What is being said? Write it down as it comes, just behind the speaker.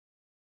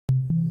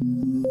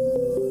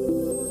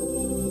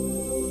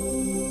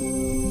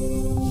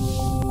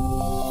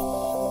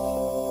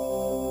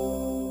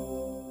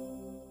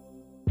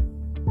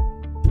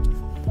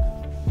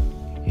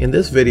In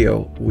this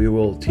video, we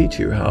will teach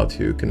you how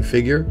to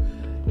configure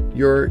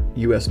your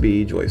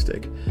USB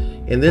joystick.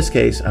 In this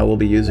case, I will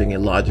be using a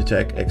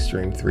Logitech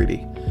Extreme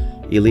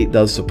 3D. Elite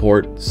does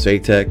support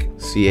SATEC,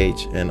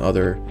 CH, and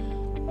other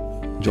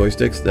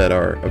joysticks that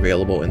are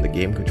available in the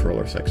game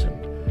controller section.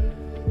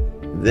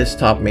 This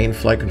top main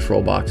flight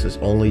control box is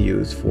only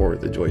used for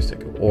the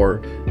joystick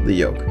or the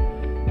yoke.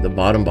 The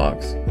bottom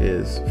box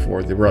is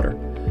for the rudder.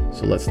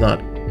 So let's not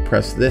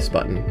press this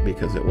button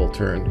because it will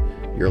turn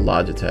your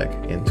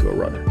Logitech into a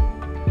rudder.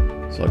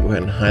 So I'll go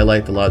ahead and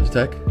highlight the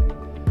Logitech,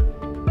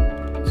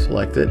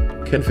 select it,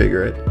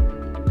 configure it,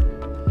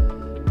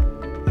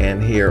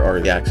 and here are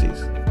the axes.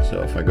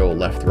 So if I go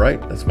left, right,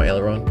 that's my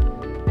aileron,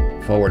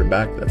 forward and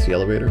back, that's the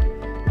elevator.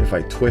 If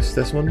I twist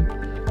this one,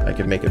 I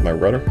can make it my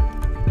rudder.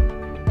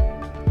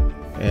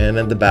 And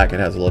at the back it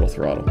has a little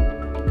throttle,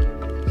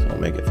 so I'll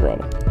make it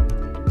throttle.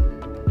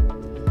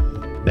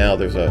 Now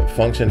there's a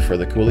function for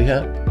the coolie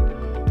hat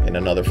and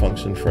another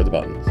function for the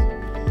buttons.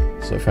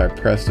 So if I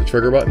press the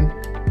trigger button,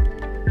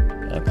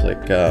 I'll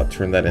click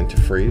turn that into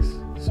freeze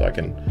so I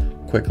can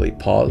quickly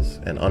pause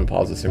and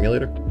unpause the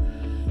simulator.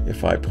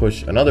 If I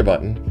push another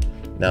button,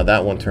 now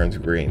that one turns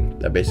green.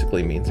 That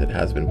basically means it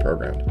has been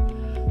programmed.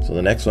 So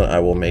the next one, I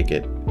will make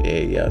it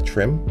a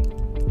trim.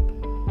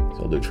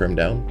 So I'll do trim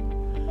down.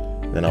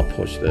 Then I'll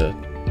push the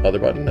other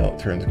button. Now it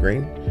turns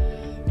green.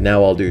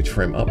 Now I'll do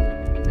trim up.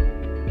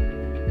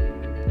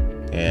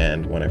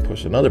 And when I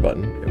push another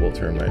button, it will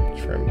turn my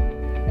trim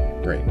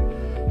green.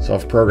 So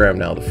I've programmed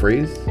now the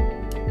freeze.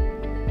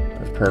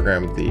 I've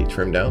programmed the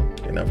trim down,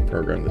 and I've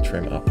programmed the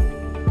trim up.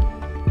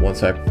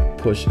 Once I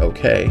push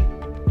OK,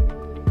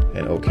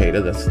 and OK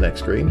to that's the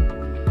next screen,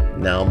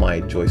 now my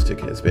joystick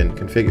has been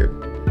configured.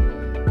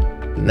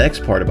 The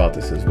next part about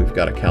this is we've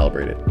got to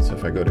calibrate it. So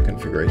if I go to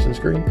configuration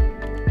screen,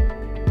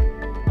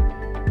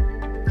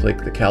 click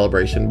the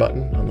calibration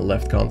button on the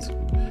left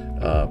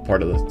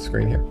part of the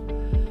screen here.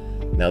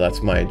 Now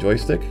that's my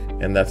joystick,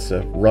 and that's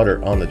the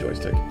rudder on the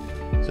joystick.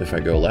 So if I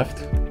go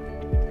left,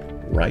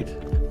 right,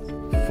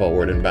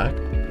 forward and back,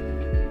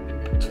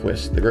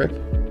 twist the grip.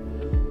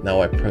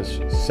 Now I press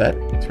set,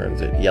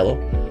 turns it yellow.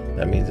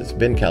 That means it's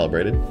been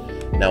calibrated.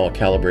 Now I'll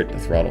calibrate the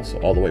throttle, so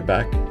all the way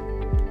back,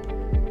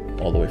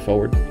 all the way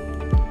forward,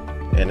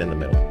 and in the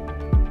middle.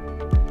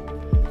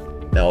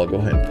 Now I'll go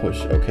ahead and push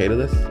OK to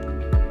this.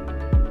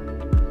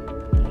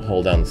 I'll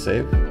hold down the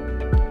save.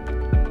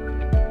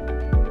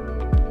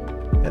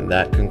 And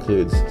that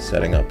concludes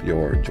setting up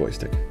your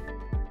joystick.